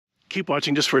keep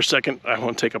watching just for a second. I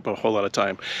won't take up a whole lot of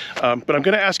time. But I'm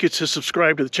going to ask you to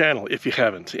subscribe to the channel if you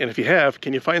haven't. And if you have,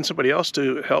 can you find somebody else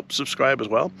to help subscribe as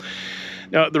well?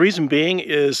 Now, the reason being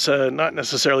is not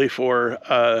necessarily for,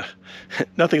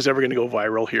 nothing's ever going to go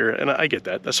viral here, and I get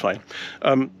that, that's fine.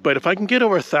 But if I can get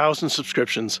over 1,000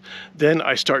 subscriptions, then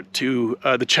I start to,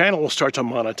 the channel will start to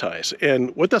monetize.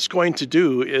 And what that's going to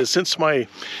do is, since my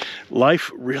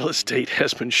life real estate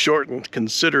has been shortened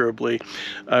considerably,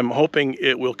 I'm hoping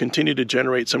it will continue to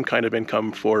generate some kind of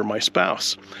income for my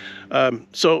spouse.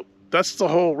 So that's the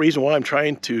whole reason why I'm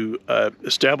trying to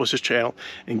establish this channel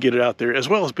and get it out there, as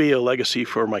well as be a legacy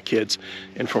for my kids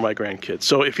and for my grandkids.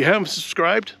 So if you haven't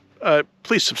subscribed,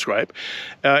 please subscribe.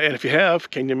 And if you have,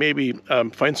 can you maybe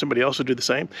find somebody else to do the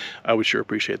same? I would sure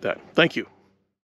appreciate that. Thank you.